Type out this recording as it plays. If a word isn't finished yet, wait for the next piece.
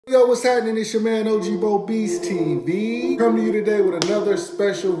Yo, what's happening? It's your man OG Bo Beast TV. Coming to you today with another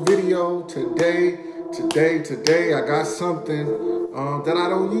special video. Today, I got something that I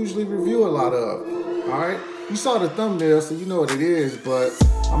don't usually review a lot of. All right, you saw the thumbnail, so you know what it is. But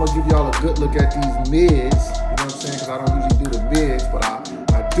I'm gonna give y'all a good look at these mids. You know what I'm saying? Because I don't usually do the mids, but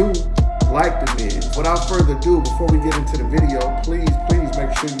I do like the mids. Without further ado, before we get into the video, please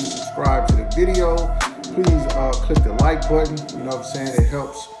make sure you subscribe to the video. Please click the like button. You know what I'm saying? It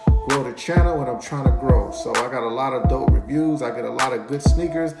helps grow the channel when I'm trying to grow. So I got a lot of dope reviews. I get a lot of good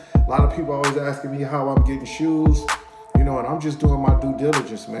sneakers. A lot of people always asking me how I'm getting shoes. You know, and I'm just doing my due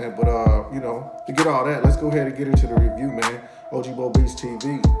diligence, man. But you know, to get all that, let's go ahead and get into the review, man. OG Bo Beast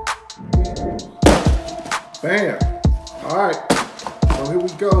TV. Bam. All right. So here we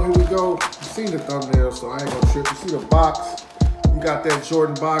go. You've seen the thumbnail, so I ain't gonna trip. You see the box. You got that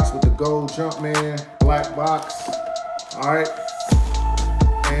Jordan box with the gold Jumpman, black box. All right.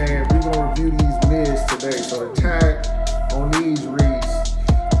 And we're gonna review these mids today. So the tag on these reads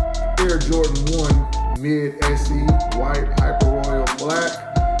Air Jordan 1 Mid SE, white, Hyper Royal black,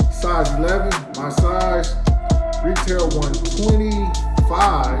 size 11, my size, retail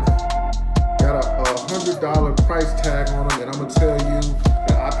 $125. Got a $100 price tag on them, and I'm gonna tell you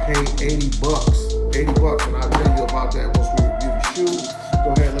that I paid 80 bucks, and I'll tell you about that once we review the shoe. Go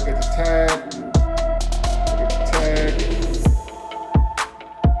ahead and look at the tag.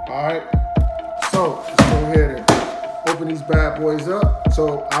 All right, so let's go ahead and open these bad boys up.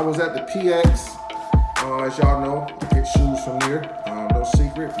 So I was at the PX, as y'all know, I get shoes from there. No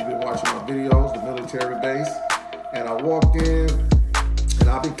secret, if you've been watching my videos, the military base. And I walked in, and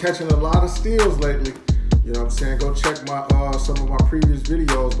I've been catching a lot of steals lately. You know what I'm saying? Go check my some of my previous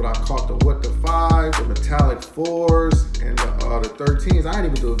videos, but I caught the What the 5, the metallic 4s, and the 13s. I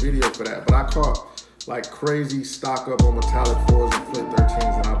didn't even do a video for that, but I caught like crazy stock up on metallic 4s and flip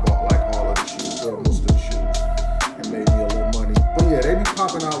 13s, and I bought like all of the shoes, or most of the shoes, and made me a little money. But yeah, they be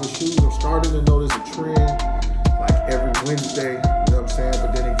popping out with shoes. I'm starting to notice a trend like every Wednesday, you know what I'm saying?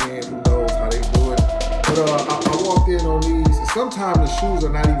 But then again, who knows how they do it. But I walked in on these, and sometimes the shoes are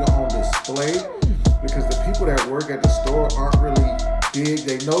not even on display because the people that work at the store aren't really big.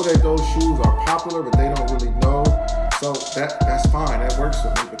 They know that those shoes are popular, but they don't really know. So that's fine, that works for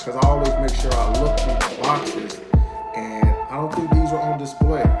me because I always make sure I look through the boxes, and I don't think these were on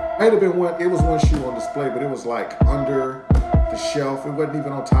display. Might have been it was one shoe on display, but it was like under the shelf. It wasn't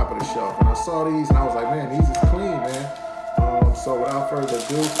even on top of the shelf. And I saw these and I was like, man, these is clean, man. So without further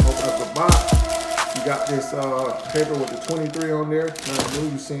ado, open up the box. You got this paper with the 23 on there. Nothing new,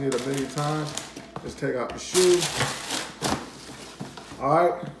 you've seen it a million times. Let's take out the shoe. All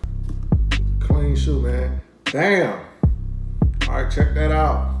right, clean shoe, man. Damn. All right, check that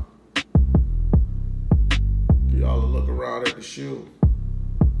out. Give y'all a look around at the shoe.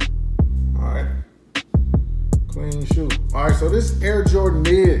 All right, clean shoe. All right, so this Air Jordan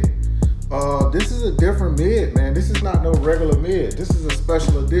mid, this is a different mid, man. This is not no regular mid. This is a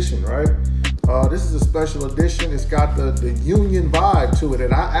special edition, right? This is a special edition. It's got the Union vibe to it,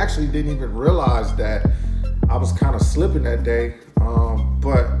 and I actually didn't even realize that. I was kind of slipping that day,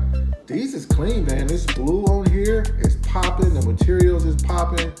 but these is clean, man. This blue on here is popping. The materials is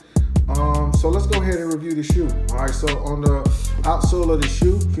popping. So let's go ahead and review the shoe. All right, so on the outsole of the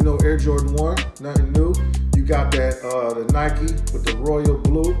shoe, you know, Air Jordan 1, nothing new. You got that the Nike with the royal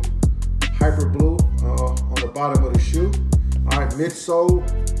blue, hyper blue on the bottom of the shoe. All right, midsole,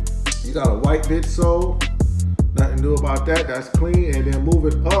 you got a white midsole. Nothing new about that. That's clean. And then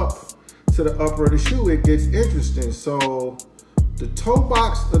moving up to the upper of the shoe, it gets interesting. So the toe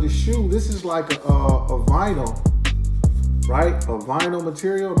box of the shoe, this is like a vinyl, right? A vinyl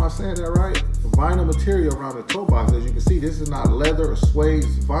material, am I saying that right? A vinyl material around the toe box. As you can see, this is not leather or suede,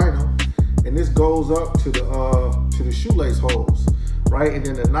 it's vinyl. And this goes up to the shoelace holes, right? And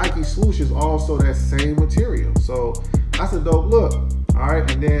then the Nike swoosh is also that same material. So that's a dope look, all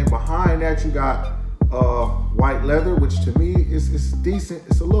right? And then behind that, you got white leather, which to me is decent.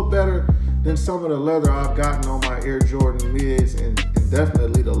 It's a little better than some of the leather I've gotten on my Air Jordan mids, and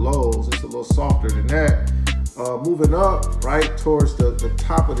definitely the lows. It's a little softer than that. Moving up, right, towards the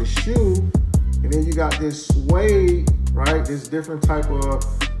top of the shoe, and then you got this suede, right? This different type of,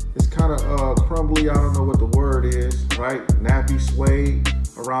 it's kind of crumbly, I don't know what the word is, right? Nappy suede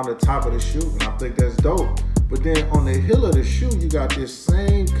around the top of the shoe, and I think that's dope. But then on the heel of the shoe, you got this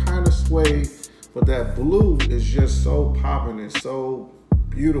same kind of suede, but that blue is just so popping and so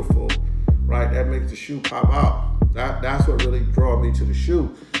beautiful, right? That makes the shoe pop out. That's what really draw me to the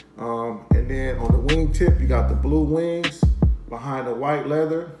shoe. And then on the wing tip, you got the blue wings behind the white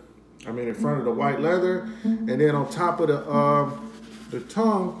leather. I mean, in front of the white leather. And then on top of the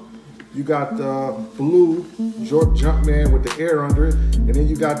tongue, you got the blue Jumpman with the air under it, and then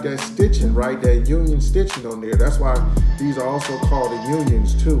you got that stitching, right? That union stitching on there. That's why these are also called the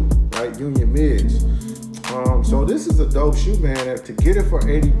unions too, right? Union mids. So this is a dope shoe, man. To get it for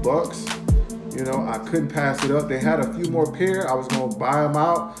 80 bucks, you know, I couldn't pass it up. They had a few more pair. I was gonna buy them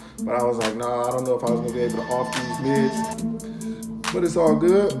out, but I was like, nah, I don't know if I was gonna be able to off these mids. But it's all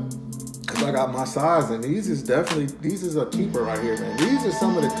good, cause I got my size, and these is a keeper right here, man. These are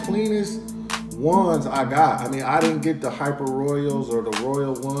some of the cleanest ones I got. I mean, I didn't get the Hyper Royals or the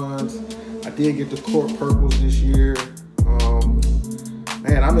Royal ones. I did get the Court Purples this year.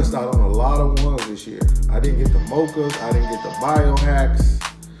 Man, I missed out on a lot of ones this year. I didn't get the Mochas, I didn't get the Biohacks.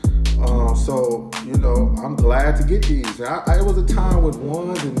 So, you know, I'm glad to get these. It was a time when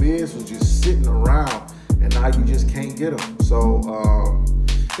ones and mids was just sitting around, and now you just can't get them. So,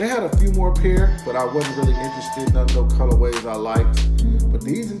 they had a few more pair, but I wasn't really interested in no colorways I liked. But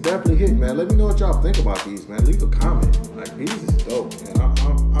these is definitely hit, man. Let me know what y'all think about these, man. Leave a comment. Like, these is dope, man.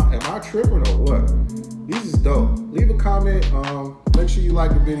 Am I tripping or what? These is dope. Leave a comment. Make sure you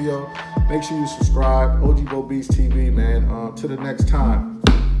like the video. Make sure you subscribe. OG Bo Beast TV, man. Till the next time,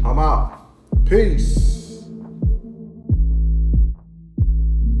 I'm out. Peace.